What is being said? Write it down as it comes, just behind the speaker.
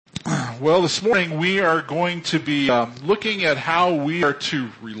Well, this morning we are going to be looking at how we are to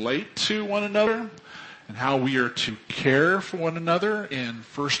relate to one another and how we are to care for one another in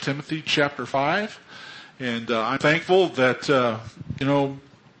 1 Timothy chapter 5. And I'm thankful that,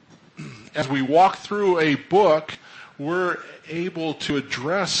 as we walk through a book, we're able to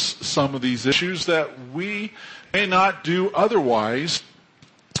address some of these issues that we may not do otherwise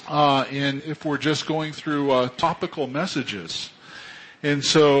if we're just going through topical messages. And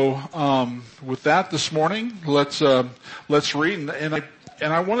so, with that this morning, let's read. And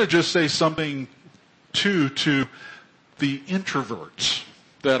I want to just say something too to the introverts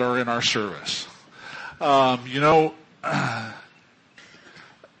that are in our service. We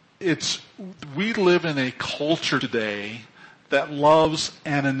live in a culture today that loves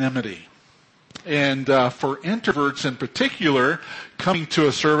anonymity. And for introverts in particular, coming to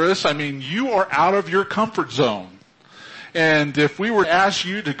a service, you are out of your comfort zone. And if we were to ask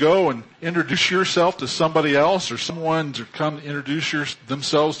you to go and introduce yourself to somebody else, or someone to come introduce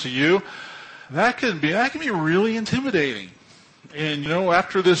themselves to you, that can be really intimidating. And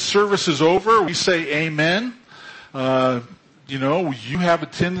after this service is over, we say amen. You have a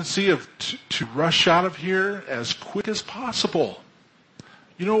tendency to rush out of here as quick as possible.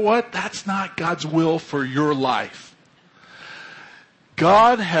 You know what? That's not God's will for your life.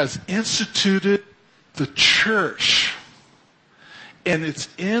 God has instituted the church. And it's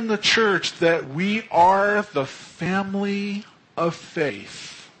in the church that we are the family of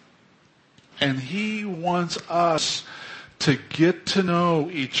faith. And He wants us to get to know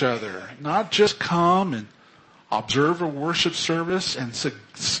each other. Not just come and observe a worship service and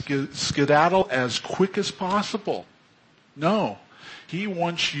skedaddle as quick as possible. No. He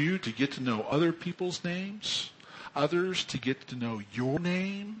wants you to get to know other people's names, others to get to know your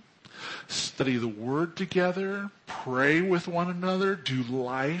name, study the Word together, pray with one another, do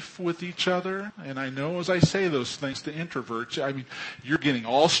life with each other. And I know as I say those things to introverts, you're getting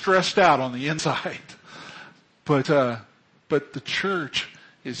all stressed out on the inside. But the church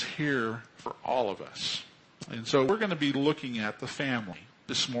is here for all of us. And so we're going to be looking at the family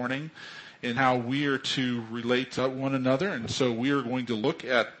this morning and how we are to relate to one another. And so we are going to look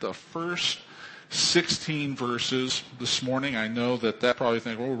at the first 16 verses this morning. I know that probably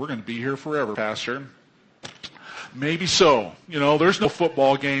think, we're going to be here forever, Pastor. Maybe so. There's no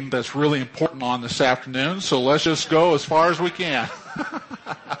football game that's really important on this afternoon, so let's just go as far as we can.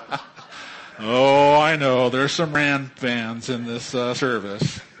 Oh, I know. There's some Rand fans in this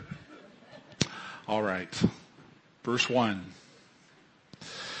service. All right. Verse 1.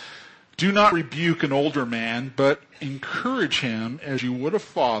 Do not rebuke an older man, but encourage him as you would a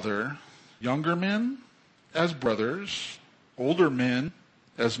father, younger men as brothers, older men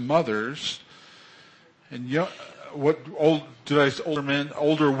as mothers, and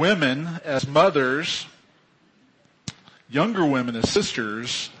older women as mothers, younger women as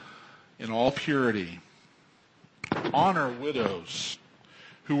sisters, in all purity. Honor widows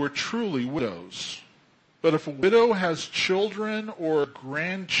who are truly widows. But if a widow has children or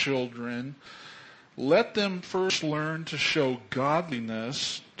grandchildren, let them first learn to show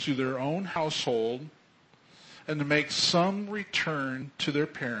godliness to their own household and to make some return to their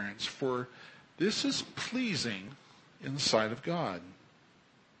parents, for this is pleasing in the sight of God.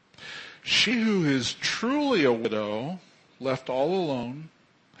 She who is truly a widow, left all alone,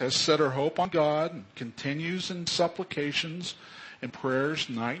 has set her hope on God and continues in supplications and prayers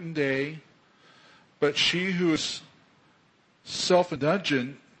night and day. But she who is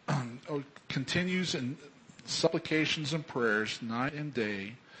self-indulgent continues in supplications and prayers night and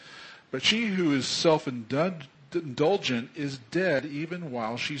day. But she who is self-indulgent is dead even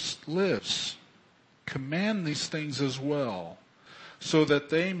while she lives. Command these things as well, so that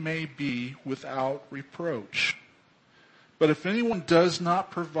they may be without reproach. But if anyone does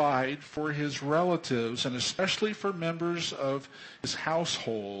not provide for his relatives, and especially for members of his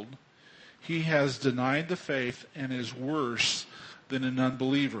household, he has denied the faith and is worse than an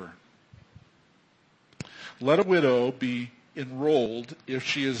unbeliever. Let a widow be enrolled if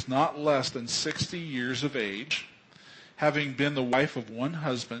she is not less than 60 years of age, having been the wife of one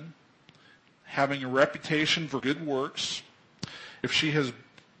husband, having a reputation for good works, if she has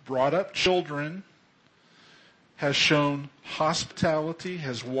brought up children, has shown hospitality,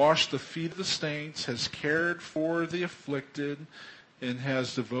 has washed the feet of the saints, has cared for the afflicted, and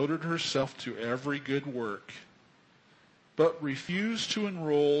has devoted herself to every good work. But refuse to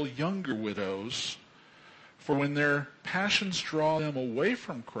enroll younger widows, for when their passions draw them away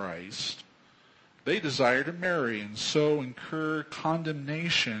from Christ, they desire to marry and so incur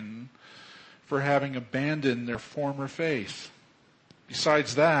condemnation for having abandoned their former faith.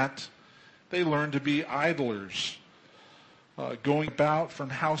 Besides that, They learn to be idlers, going about from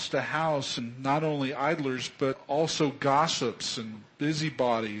house to house, and not only idlers, but also gossips and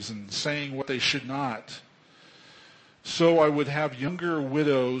busybodies and saying what they should not. So I would have younger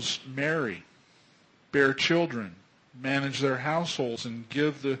widows marry, bear children, manage their households, and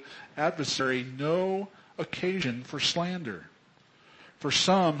give the adversary no occasion for slander. For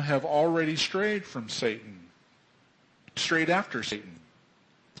some have already strayed from Satan, strayed after Satan.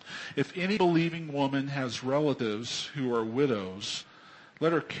 If any believing woman has relatives who are widows,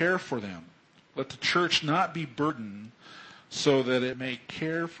 let her care for them. Let the church not be burdened, so that it may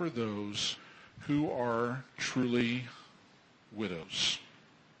care for those who are truly widows.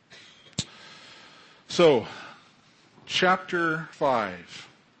 So, chapter 5.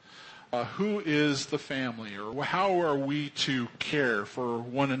 Who is the family, or how are we to care for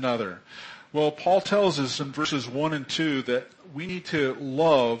one another? Well, Paul tells us in verses 1 and 2 that we need to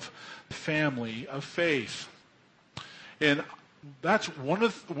love the family of faith. And that's one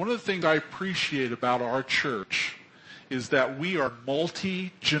of the things I appreciate about our church is that we are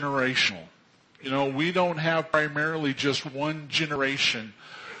multi-generational. You know, we don't have primarily just one generation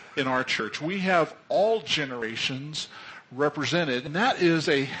in our church. We have all generations represented, and that is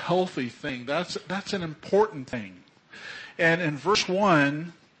a healthy thing. That's an important thing. And in verse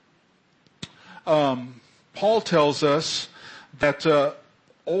 1, Paul tells us that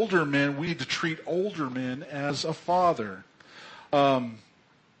older men, we need to treat older men as a father. Now,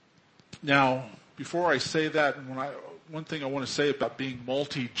 before I say that, one thing I want to say about being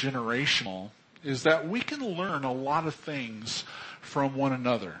multi-generational is that we can learn a lot of things from one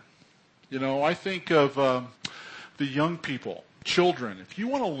another. You know, I think of the young people, children. If you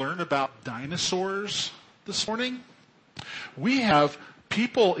want to learn about dinosaurs this morning, we have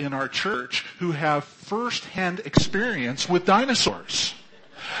people in our church who have first-hand experience with dinosaurs.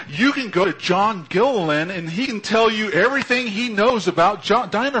 You can go to John Gilliland and he can tell you everything he knows about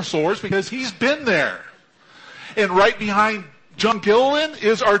dinosaurs because he's been there. And right behind John Gilliland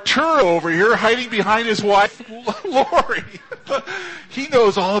is Arturo over here hiding behind his wife, Lori. He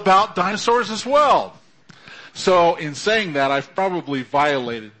knows all about dinosaurs as well. So in saying that, I've probably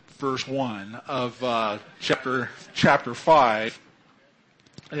violated verse 1 of chapter 5.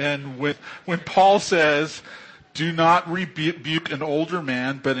 And when Paul says, do not rebuke an older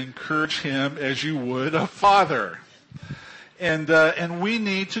man, but encourage him as you would a father. And we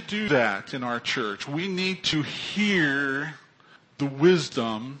need to do that in our church. We need to hear the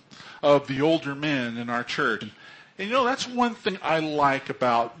wisdom of the older men in our church. And you know, that's one thing I like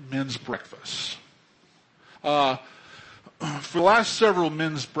about men's breakfast. For the last several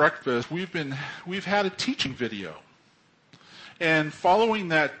men's breakfasts, we've had a teaching video. And following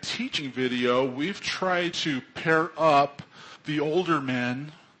that teaching video, we've tried to pair up the older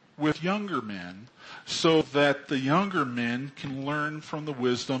men with younger men so that the younger men can learn from the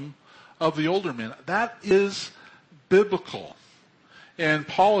wisdom of the older men. That is biblical. And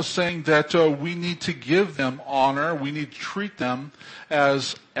Paul is saying that we need to give them honor. We need to treat them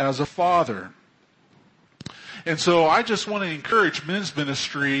as a father. And so I just want to encourage men's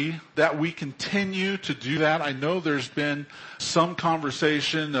ministry that we continue to do that. I know there's been some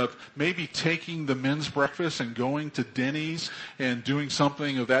conversation of maybe taking the men's breakfast and going to Denny's and doing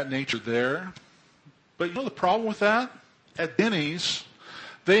something of that nature there. But you know the problem with that? At Denny's,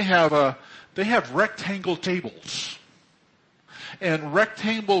 they have rectangle tables. And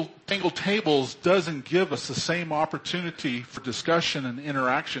rectangle tables doesn't give us the same opportunity for discussion and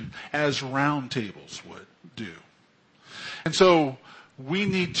interaction as round tables would do. And so we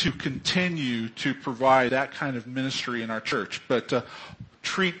need to continue to provide that kind of ministry in our church. But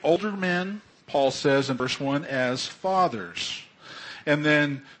treat older men, Paul says in verse 1, as fathers. And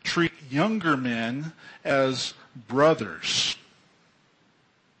then treat younger men as brothers.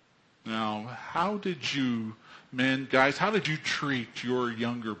 Now, how did you treat your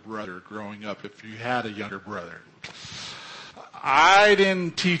younger brother growing up, if you had a younger brother? I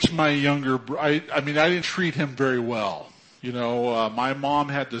didn't teach my younger brother, I didn't treat him very well. You know, my mom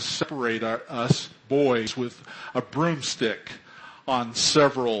had to separate us boys with a broomstick on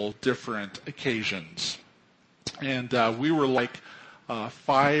several different occasions. And we were like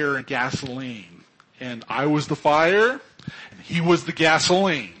fire and gasoline. And I was the fire, and he was the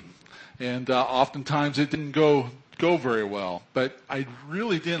gasoline. And oftentimes it didn't go very well. But I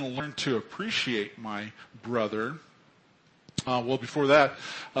really didn't learn to appreciate my brother. Before that,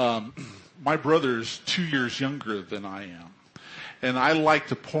 my brother's 2 years younger than I am. And I like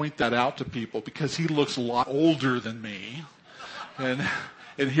to point that out to people because he looks a lot older than me. And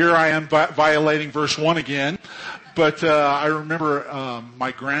And here I am violating verse 1 again. But I remember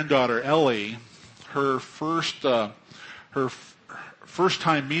my granddaughter Ellie, her first time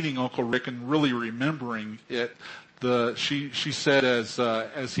meeting Uncle Rick and really remembering it. She said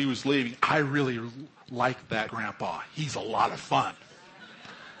as he was leaving, I really like that grandpa. He's a lot of fun.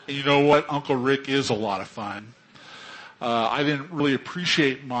 And you know what? Uncle Rick is a lot of fun. I didn't really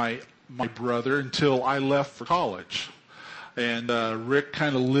appreciate my brother until I left for college. And Rick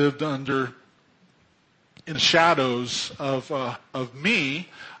kind of lived in the shadows of me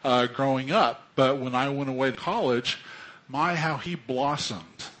growing up. But when I went away to college, how he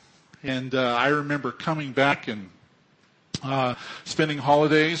blossomed. And I remember coming back and spending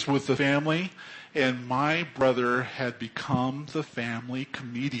holidays with the family, and my brother had become the family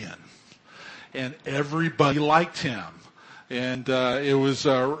comedian. And everybody liked him. And it was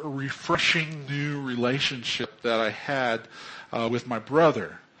a refreshing new relationship that I had with my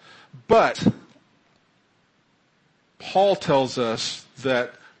brother. But Paul tells us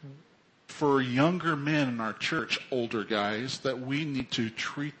that for younger men in our church, older guys, that we need to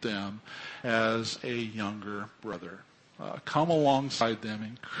treat them as a younger brother. Come alongside them,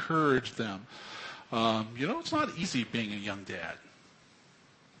 encourage them. It's not easy being a young dad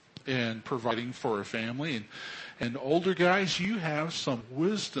and providing for a family. And older guys, you have some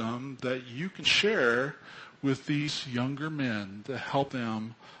wisdom that you can share with these younger men to help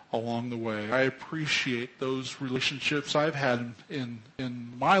them along the way. I appreciate those relationships I've had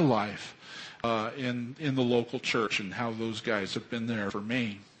in my life in the local church and how those guys have been there for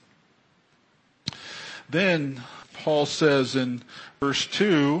me. Then Paul says in verse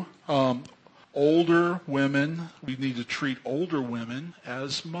 2, older women, we need to treat older women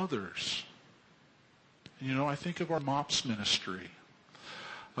as mothers. I think of our MOPS ministry.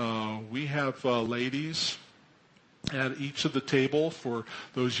 We have ladies at each of the table for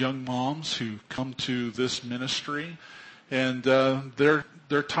those young moms who come to this ministry, and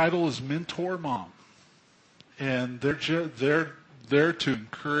their title is Mentor Mom, and they're there to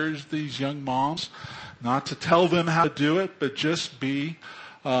encourage these young moms, not to tell them how to do it, but just be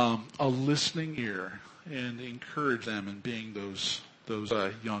a listening ear and encourage them in being those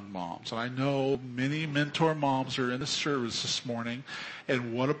young moms. And I know many mentor moms are in the service this morning,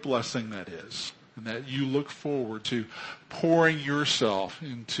 and what a blessing that is. And that you look forward to pouring yourself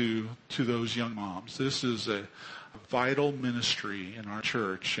into those young moms. This is a vital ministry in our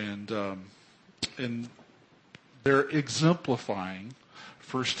church, and they're exemplifying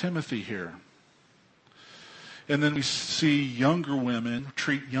 1 Timothy here. And then we see younger women,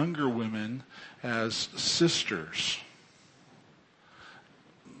 treat younger women as sisters.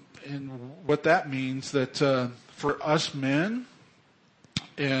 And what that means that for us men,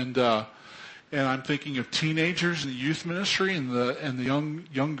 and I'm thinking of teenagers in the youth ministry and the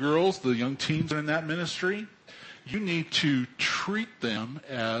young girls, the young teens that are in that ministry, you need to treat them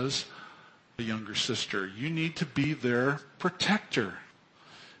as a younger sister. You need to be their protector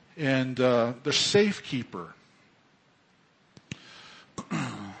and their safekeeper.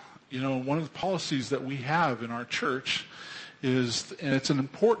 One of the policies that we have in our church is, and it's an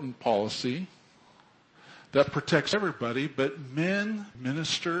important policy that protects everybody, but men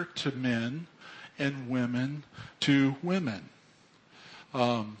minister to men and women to women.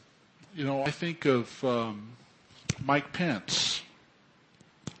 I think of Mike Pence,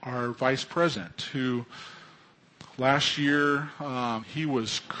 our vice president, who last year he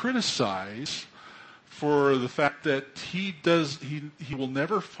was criticized for the fact that he will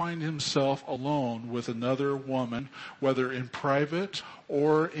never find himself alone with another woman, whether in private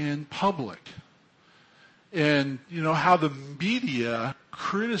or in public. And how the media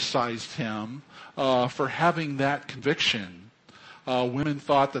criticized him for having that conviction. Women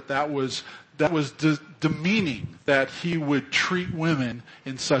thought that was demeaning, that he would treat women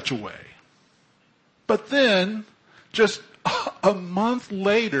in such a way. But then, just a month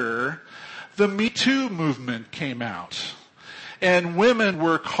later, the Me Too movement came out. And women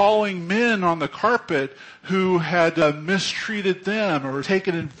were calling men on the carpet who had mistreated them or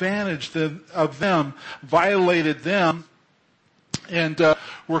taken advantage of them, violated them, and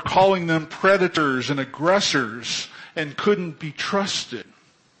were calling them predators and aggressors and couldn't be trusted.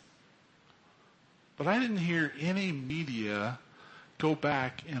 But I didn't hear any media go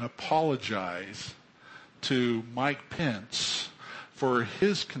back and apologize to Mike Pence for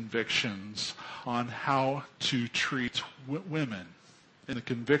his convictions on how to treat women and the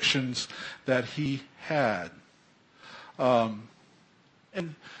convictions that he had.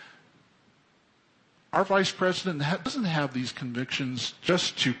 And our vice president doesn't have these convictions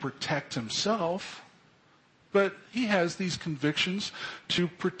just to protect himself. But he has these convictions to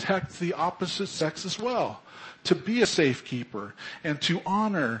protect the opposite sex as well, to be a safekeeper, and to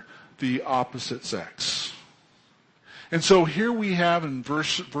honor the opposite sex. And so here we have in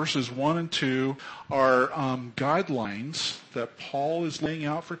verses 1 and 2 are guidelines that Paul is laying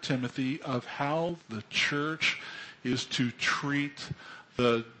out for Timothy of how the church is to treat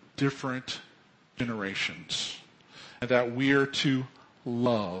the different generations, and that we are to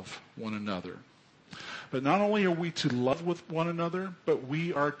love one another. But not only are we to love with one another, but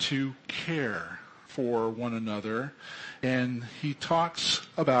we are to care for one another. And he talks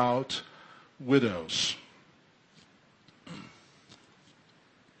about widows.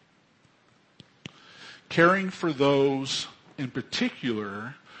 Caring for those in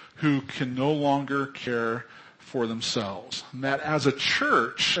particular who can no longer care for themselves. And that as a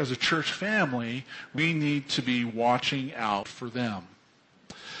church family, we need to be watching out for them.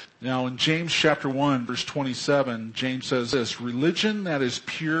 Now in James chapter 1, verse 27, James says this, "Religion that is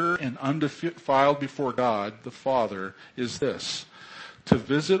pure and undefiled before God the Father is this, to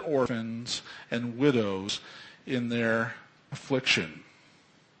visit orphans and widows in their affliction."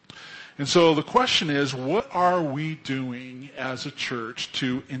 And so the question is, what are we doing as a church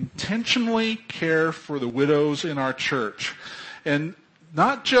to intentionally care for the widows in our church? And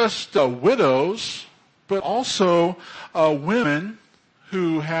not just widows, but also women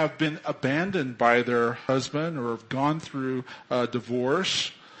who have been abandoned by their husband or have gone through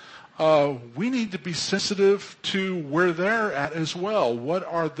divorce. We need to be sensitive to where they're at as well. What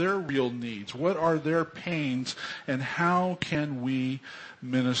are their real needs? What are their pains? And how can we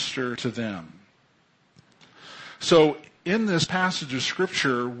minister to them? So in this passage of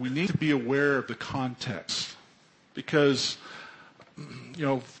Scripture, we need to be aware of the context. Because,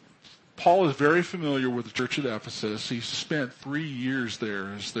 Paul is very familiar with the church at Ephesus. He's spent 3 years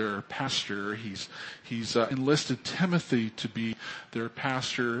there as their pastor. He's enlisted Timothy to be their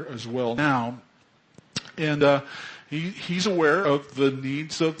pastor as well now. And he's aware of the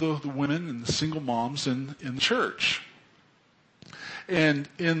needs of the women and the single moms in the church. And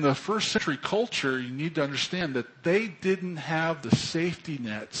in the first century culture, you need to understand that they didn't have the safety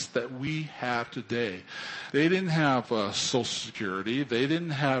nets that we have today. They didn't have Social Security. They didn't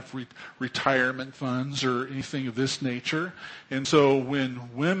have retirement funds or anything of this nature. And so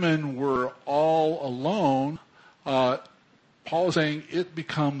when women were all alone, Paul is saying it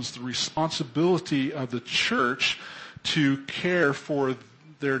becomes the responsibility of the church to care for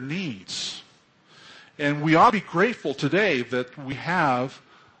their needs. And we ought to be grateful today that we have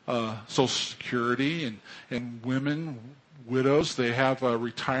Social Security and women, widows, they have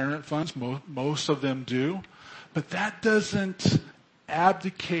retirement funds. Most of them do. But that doesn't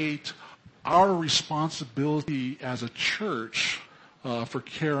abdicate our responsibility as a church for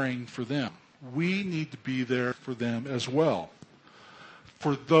caring for them. We need to be there for them as well.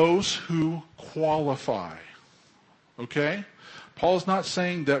 For those who qualify. Okay? Paul's not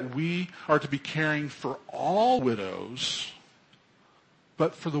saying that we are to be caring for all widows,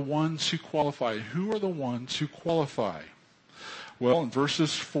 but for the ones who qualify. Who are the ones who qualify? Well, in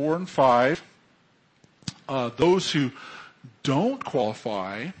verses 4 and 5, those who don't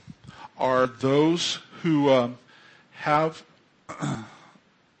qualify are those who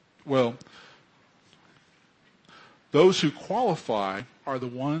those who qualify are the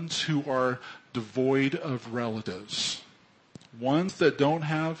ones who are devoid of relatives. Ones that don't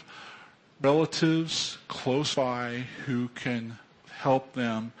have relatives close by who can help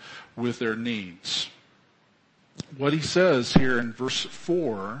them with their needs. What he says here in verse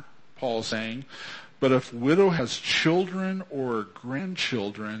 4, Paul's saying, "But if widow has children or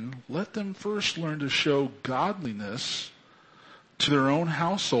grandchildren, let them first learn to show godliness to their own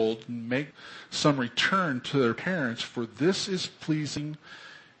household and make some return to their parents, for this is pleasing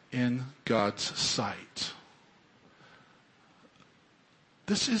in God's sight."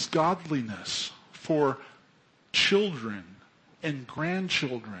 This is godliness for children and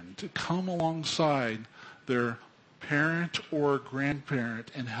grandchildren to come alongside their parent or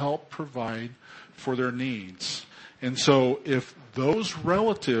grandparent and help provide for their needs. And so if those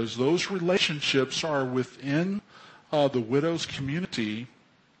relatives, those relationships are within the widow's community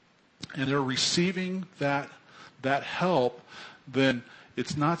and they're receiving that help, then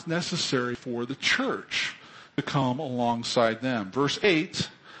it's not necessary for the church to come alongside them. Verse 8,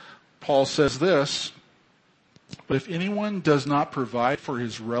 Paul says this, "But if anyone does not provide for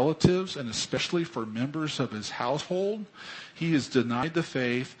his relatives, and especially for members of his household, he is denied the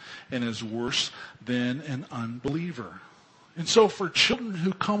faith and is worse than an unbeliever." And so for children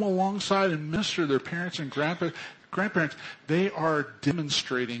who come alongside and minister to their parents and grandparents, grandparents, they are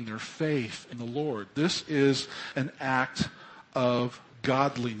demonstrating their faith in the Lord. This is an act of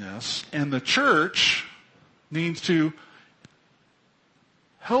godliness. And the church needs to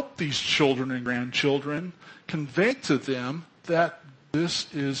help these children and grandchildren, convey to them that this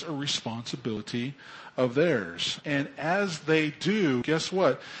is a responsibility of theirs. And as they do, guess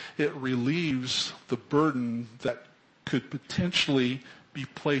what? It relieves the burden that could potentially be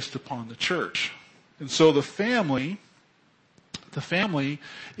placed upon the church. And so the family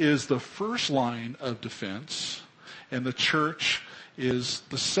is the first line of defense, and the church is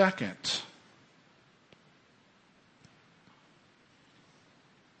the second.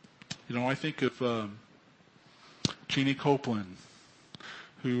 I think of Jeannie Copeland,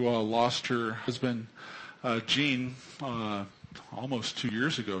 who lost her husband, Gene, almost 2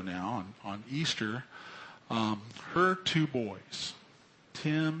 years ago now on Easter. Her two boys,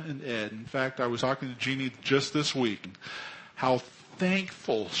 Tim and Ed. In fact, I was talking to Jeannie just this week, how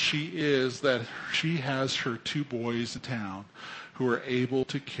thankful she is that she has her two boys in town who are able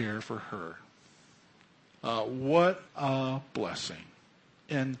to care for her. What a blessing.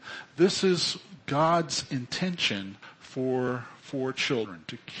 And this is God's intention for children,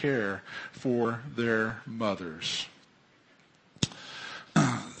 to care for their mothers.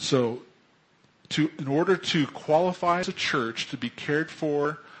 So, in order to qualify as a church to be cared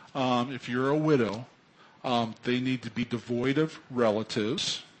for, if you're a widow, they need to be devoid of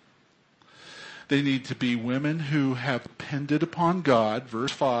relatives. They need to be women who have depended upon God.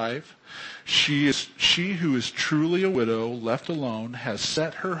 Verse 5, she who is truly a widow, left alone, has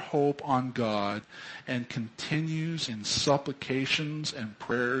set her hope on God and continues in supplications and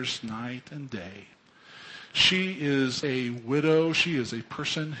prayers night and day. She is a widow. She is a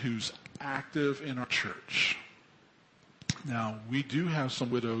person who's active in our church. Now, we do have some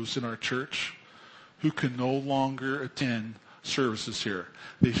widows in our church who can no longer attend services here.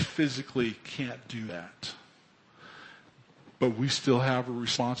 They physically can't do that. But we still have a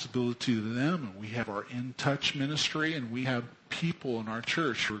responsibility to them, and we have our In Touch ministry, and we have people in our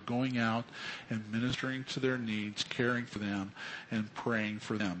church who are going out and ministering to their needs, caring for them, and praying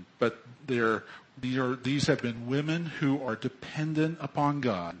for them. But these have been women who are dependent upon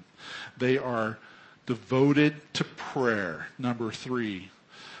God. They are devoted to prayer. Number 3,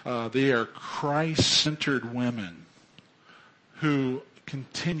 they are Christ-centered women who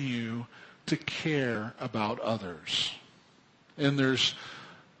continue to care about others. And there's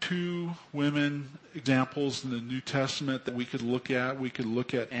 2 women examples in the New Testament that we could look at. We could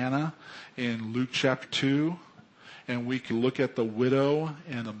look at Anna in Luke chapter 2, and we could look at the widow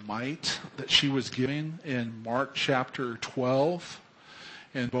and the mite that she was giving in Mark chapter 12.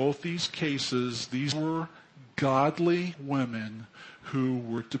 In both these cases, these were godly women who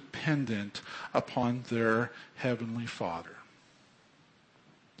were dependent upon their Heavenly Father.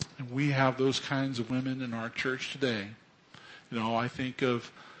 And we have those kinds of women in our church today. I think of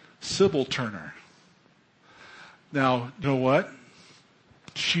Sybil Turner. Now, you know what?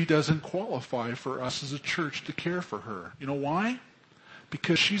 She doesn't qualify for us as a church to care for her. You know why?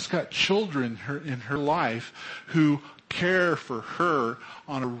 Because she's got children in her life who care for her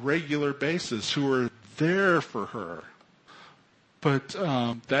on a regular basis, who are there for her. But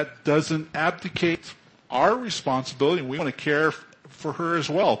that doesn't abdicate our responsibility. We want to care for her as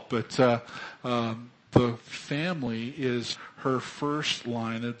well. But the family is her first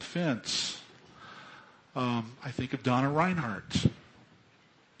line of defense. I think of Donna Reinhardt,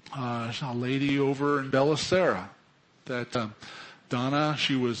 a lady over in Belisara. Donna,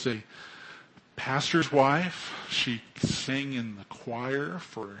 she was a pastor's wife. She sang in the choir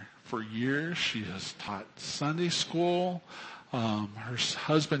for years. She has taught Sunday school. Her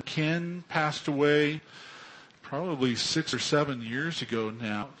husband Ken passed away probably 6 or 7 years ago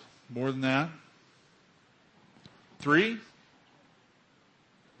now. More than that? 3?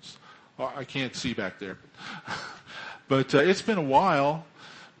 Oh, I can't see back there. But it's been a while.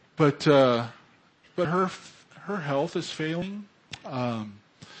 But her health is failing.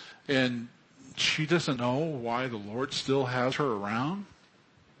 And she doesn't know why the Lord still has her around.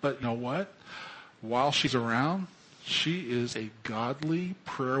 But you know what? While she's around, she is a godly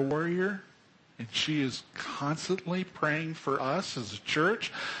prayer warrior. And she is constantly praying for us as a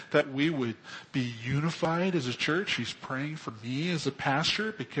church that we would be unified as a church. She's praying for me as a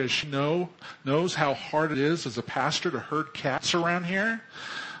pastor because she knows how hard it is as a pastor to herd cats around here.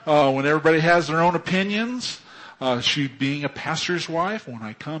 When everybody has their own opinions. She being a pastor's wife, when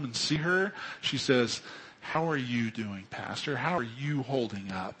I come and see her, she says, "How are you doing, Pastor? How are you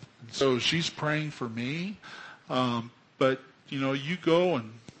holding up?" And so she's praying for me. But, you go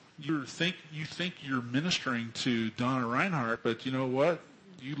and you think you're ministering to Donna Reinhardt, but you know what?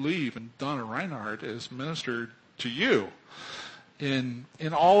 You leave, and Donna Reinhardt has ministered to you in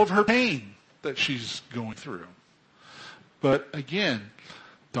all of her pain that she's going through. But again,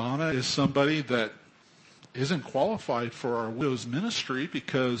 Donna is somebody that isn't qualified for our widow's ministry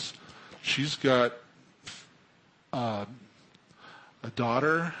because she's got a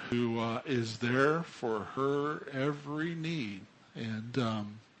daughter who is there for her every need, and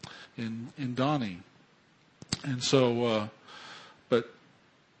in Donnie. And so, but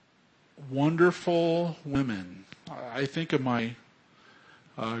wonderful women. I think of my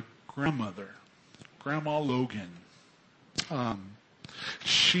grandmother, Grandma Logan.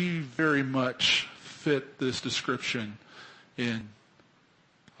 She very much fit this description in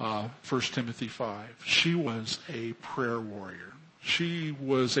 1 Timothy 5. She was a prayer warrior. She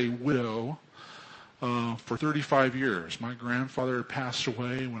was a widow for 35 years. My grandfather passed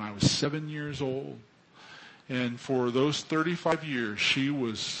away when I was 7 years old. And for those 35 years, she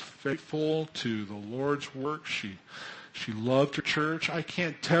was faithful to the Lord's work. She loved her church. I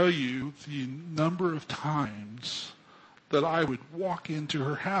can't tell you the number of times that I would walk into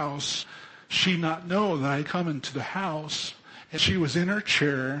her house, she not know that I'd come into the house, and she was in her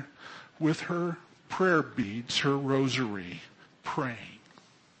chair with her prayer beads, her rosary, praying.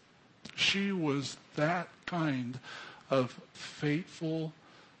 She was that kind of faithful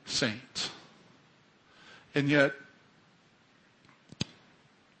saint. And yet,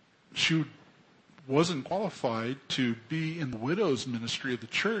 she wasn't qualified to be in the widow's ministry of the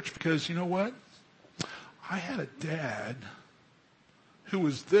church because, you know what? I had a dad who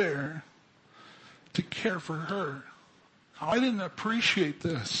was there to care for her. Now, I didn't appreciate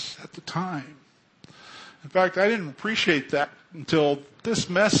this at the time. In fact, I didn't appreciate that until this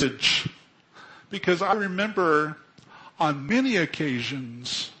message, because I remember on many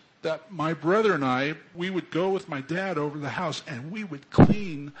occasions that my brother and I, we would go with my dad over the house and we would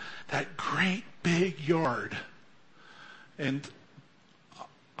clean that great big yard. And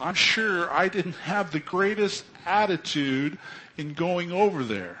I'm sure I didn't have the greatest attitude in going over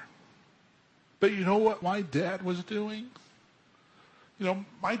there. But you know what my dad was doing? You know,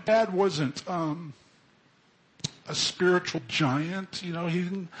 my dad wasn't a spiritual giant. He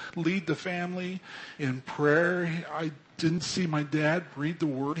didn't lead the family in prayer. I didn't see my dad read the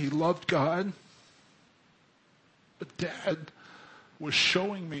Word. He loved God. But Dad was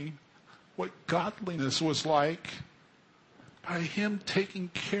showing me what godliness was like by him taking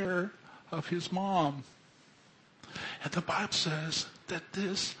care of his mom. And the Bible says that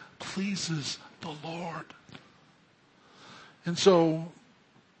this pleases the Lord. And so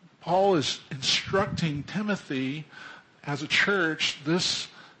Paul is instructing Timothy as a church, this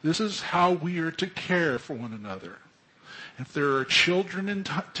is how we are to care for one another. If there are children in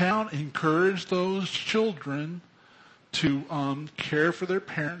town, encourage those children to care for their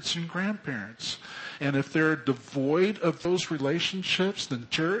parents and grandparents. And if they're devoid of those relationships, then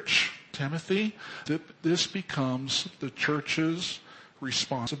church, Timothy, this becomes the church's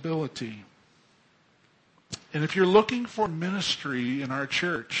responsibility. And if you're looking for ministry in our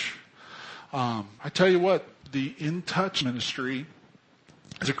church, I tell you what, the In Touch ministry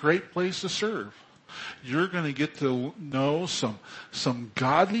is a great place to serve. You're going to get to know some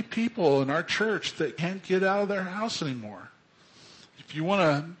godly people in our church that can't get out of their house anymore. If you want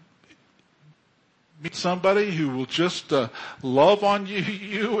to meet somebody who will just love on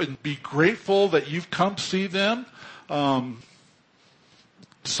you and be grateful that you've come to see them,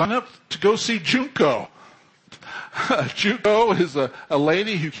 sign up to go see Junko. Junko is a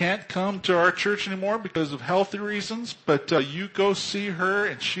lady who can't come to our church anymore because of healthy reasons, but you go see her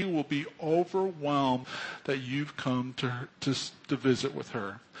and she will be overwhelmed that you've come to visit with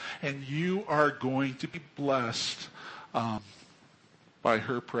her. And you are going to be blessed by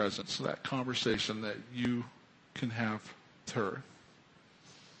her presence, that conversation that you can have with her.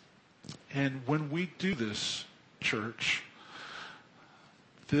 And when we do this, church,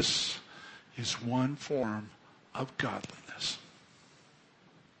 this is one form of godliness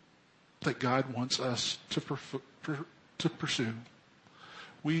that God wants us to pursue.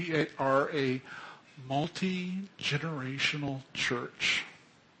 We are a multi-generational church.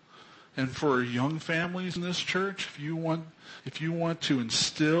 And for young families in this church, if you want to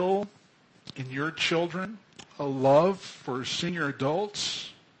instill in your children a love for senior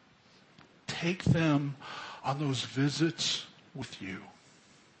adults, take them on those visits with you.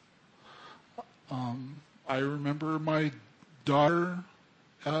 I remember my daughter,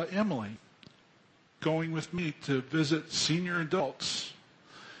 Emily, going with me to visit senior adults.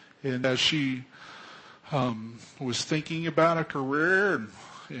 And as she was thinking about a career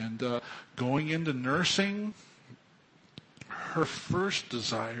And going into nursing, her first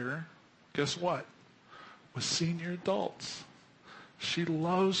desire, guess what, was senior adults. She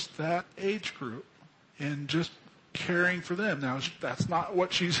loves that age group and just caring for them. Now, that's not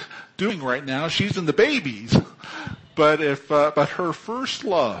what she's doing right now. She's in the babies. But her first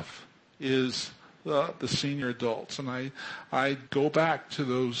love is the senior adults. And I go back to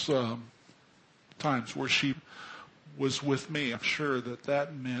those times where she was with me. I'm sure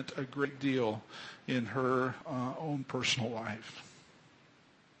that meant a great deal in her own personal life.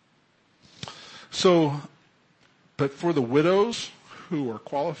 So, but for the widows who are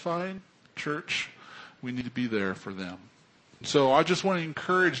qualified, church, we need to be there for them. So I just want to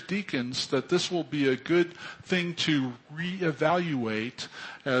encourage deacons that this will be a good thing to reevaluate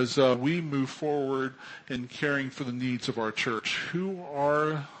as we move forward in caring for the needs of our church. Who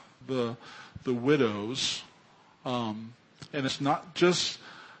are the widows? And it's not just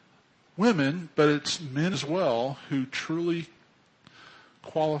women, but it's men as well who truly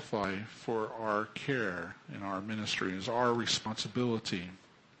qualify for our care and our ministry. It's our responsibility.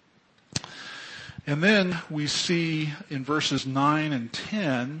 And then we see in verses 9 and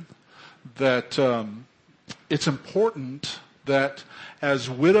 10 that it's important that as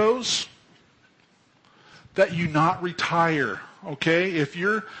widows that you not retire. Okay? If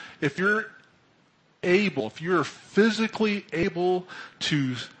you're physically able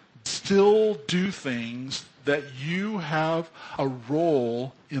to still do things, that you have a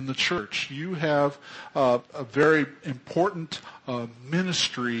role in the church. You have a very important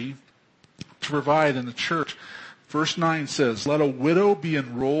ministry to provide in the church. Verse 9 says, "Let a widow be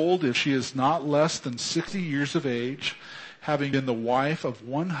enrolled if she is not less than 60 years of age, having been the wife of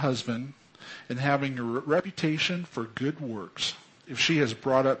one husband, and having a reputation for good works. If she has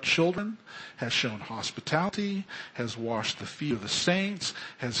brought up children, has shown hospitality, has washed the feet of the saints,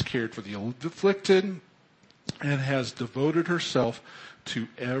 has cared for the afflicted, and has devoted herself to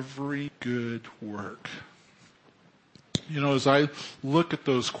every good work." You know, as I look at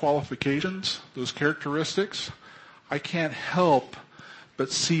those qualifications, those characteristics, I can't help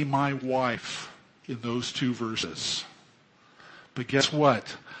but see my wife in those two verses. But guess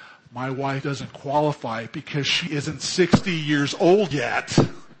what? My wife doesn't qualify because she isn't 60 years old yet.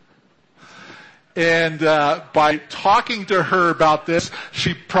 And by talking to her about this,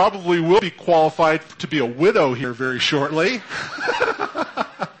 she probably will be qualified to be a widow here very shortly.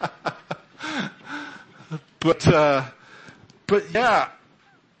 But yeah,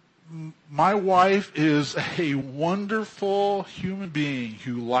 my wife is a wonderful human being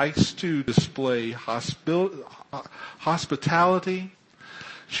who likes to display hospitality.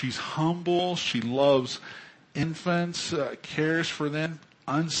 She's humble. She loves infants, cares for them,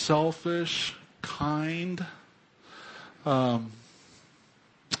 unselfish, kind.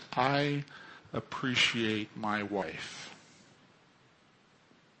 I appreciate my wife.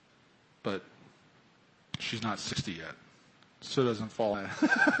 But she's not 60 yet. So it doesn't fall in.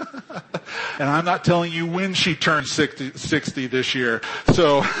 And I'm not telling you when she turns 60 this year.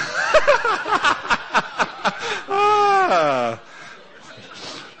 So,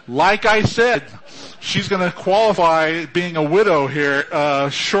 like I said, she's going to qualify being a widow here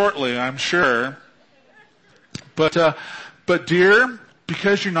shortly, I'm sure. But dear,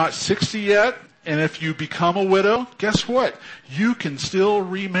 because you're not 60 yet, and if you become a widow, guess what? You can still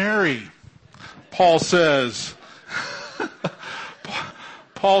remarry. Paul says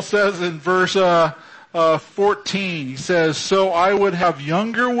in verse 14, he says, "So I would have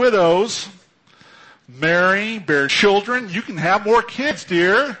younger widows marry, bear children." You can have more kids,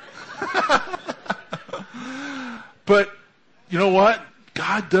 dear. But you know what?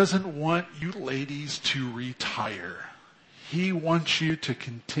 God doesn't want you ladies to retire. He wants you to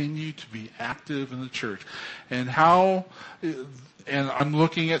continue to be active in the church. And I'm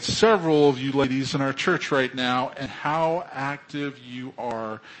looking at several of you ladies in our church right now, and how active you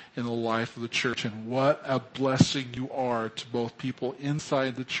are in the life of the church, and what a blessing you are to both people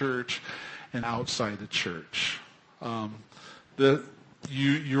inside the church and outside the church.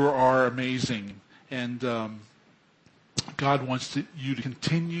 You are amazing, and God wants you to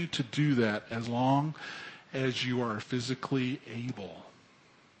continue to do that as long as you are physically able.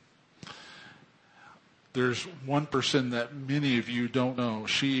 There's one person that many of you don't know.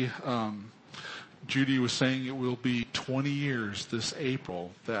 Judy was saying it will be 20 years this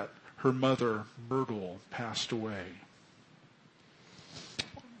April that her mother, Myrtle, passed away.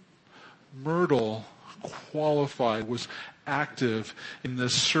 Myrtle qualified, was active in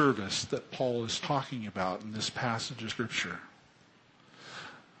this service that Paul is talking about in this passage of Scripture.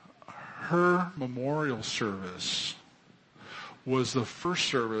 Her memorial service was the first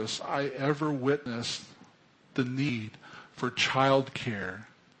service I ever witnessed the need for child care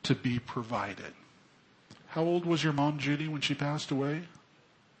to be provided. How old was your mom, Judy, when she passed away?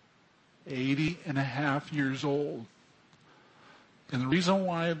 80 and a half years old. And the reason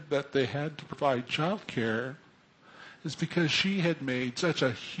why that they had to provide child care is because she had made such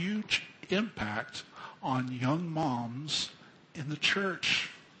a huge impact on young moms in the church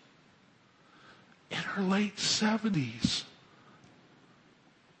in her late 70s.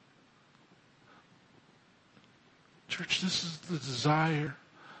 Church, this is the desire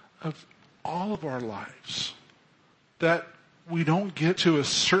of all of our lives, that we don't get to a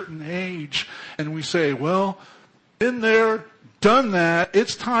certain age and we say, well, been there, done that,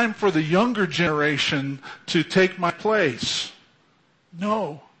 it's time for the younger generation to take my place.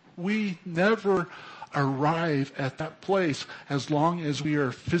 No, we never arrive at that place as long as we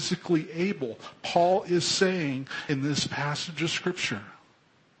are physically able. Paul is saying in this passage of Scripture,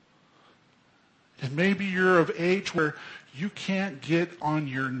 and maybe you're of age where you can't get on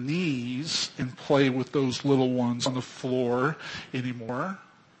your knees and play with those little ones on the floor anymore.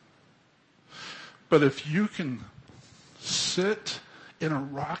 But if you can sit in a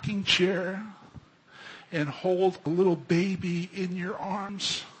rocking chair and hold a little baby in your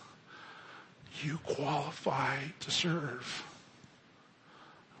arms, you qualify to serve.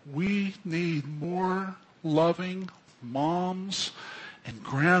 We need more loving moms and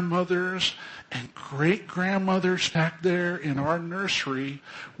grandmothers and great-grandmothers back there in our nursery,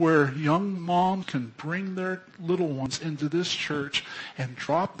 where young mom can bring their little ones into this church and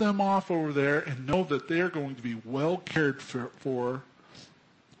drop them off over there and know that they're going to be well cared for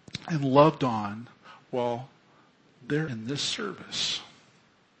and loved on while they're in this service.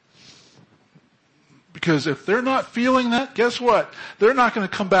 Because if they're not feeling that, guess what? They're not going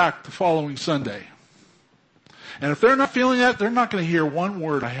to come back the following Sunday. And if they're not feeling that, they're not going to hear one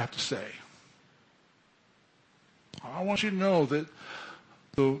word I have to say. I want you to know that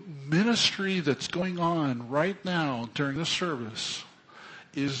the ministry that's going on right now during this service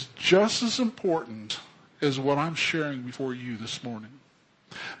is just as important as what I'm sharing before you this morning.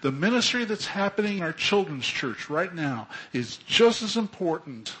 The ministry that's happening in our children's church right now is just as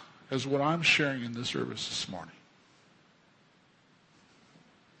important as what I'm sharing in this service this morning.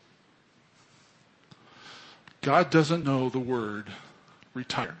 God doesn't know the word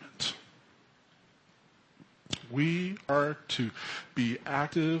retirement. We are to be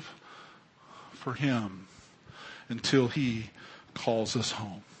active for Him until He calls us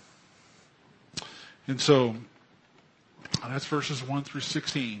home. And so, that's verses 1 through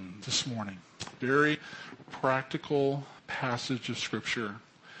 16 this morning. Very practical passage of Scripture.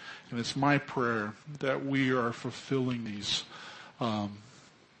 And it's my prayer that we are fulfilling these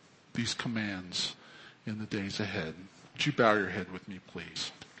commands in the days ahead. Would you bow your head with me,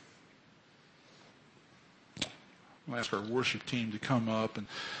 please? I'll ask our worship team to come up.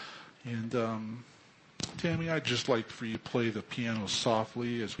 And Tammy, I'd just like for you to play the piano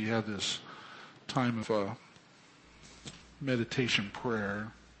softly as we have this time of meditation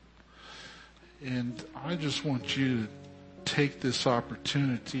prayer. And I just want you to take this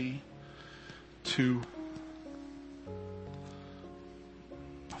opportunity to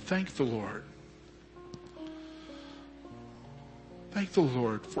thank the Lord. Thank the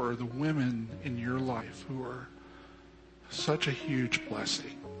Lord for the women in your life who are such a huge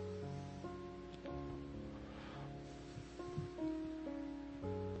blessing.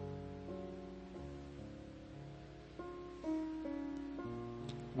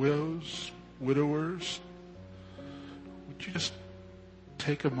 Widows, widowers, would you just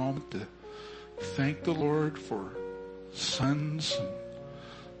take a moment to thank the Lord for sons and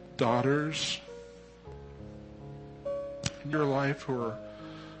daughters in your life who are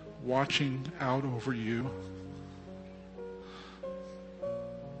watching out over you?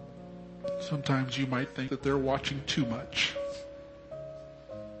 Sometimes you might think that they're watching too much.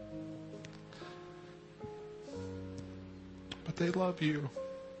 But they love you.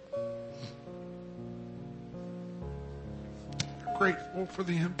 They're grateful for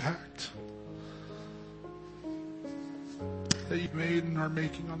the impact that you've made and are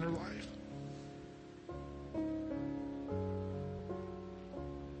making on their life.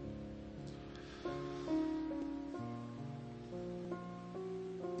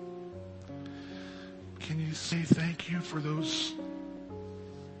 Can you say thank you for those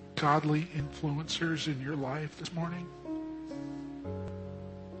godly influencers in your life this morning?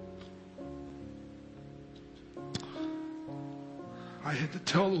 I had to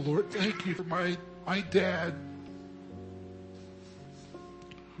tell the Lord, thank you for my dad,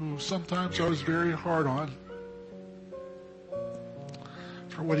 who sometimes I was very hard on.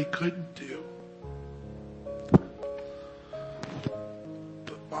 for what he couldn't do.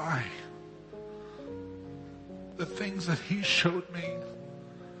 But the things that he showed me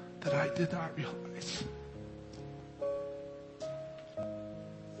that I did not realize.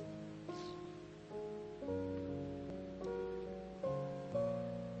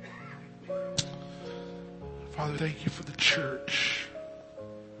 Father, thank you for the church.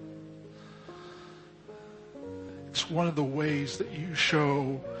 It's one of the ways that you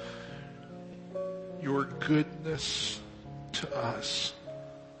show your goodness to us.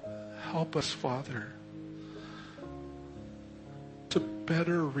 Help us, Father, to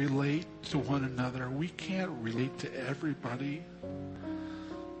better relate to one another. We can't relate to everybody,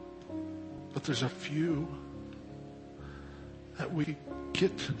 but there's a few that we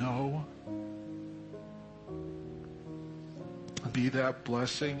get to know. Be that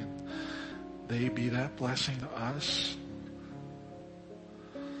blessing, and they be that blessing to us.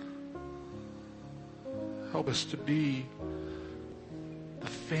 Help us to be the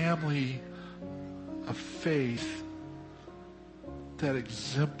family of faith that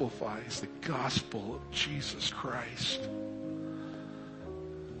exemplifies the gospel of Jesus Christ.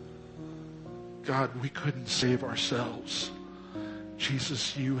 God, we couldn't save ourselves.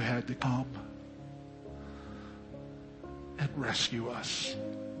 Jesus, you had to come and rescue us.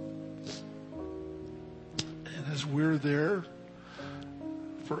 And as we're there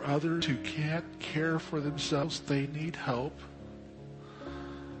for others who can't care for themselves, they need help.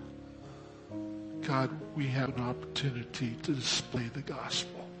 God, we have an opportunity to display the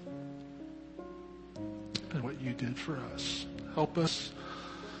gospel and what you did for us. Help us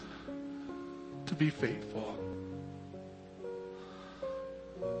to be faithful.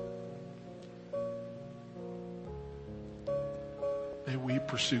 May we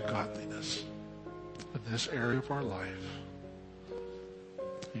pursue godliness in this area of our life.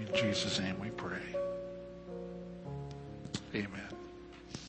 In Jesus' name we pray. Amen.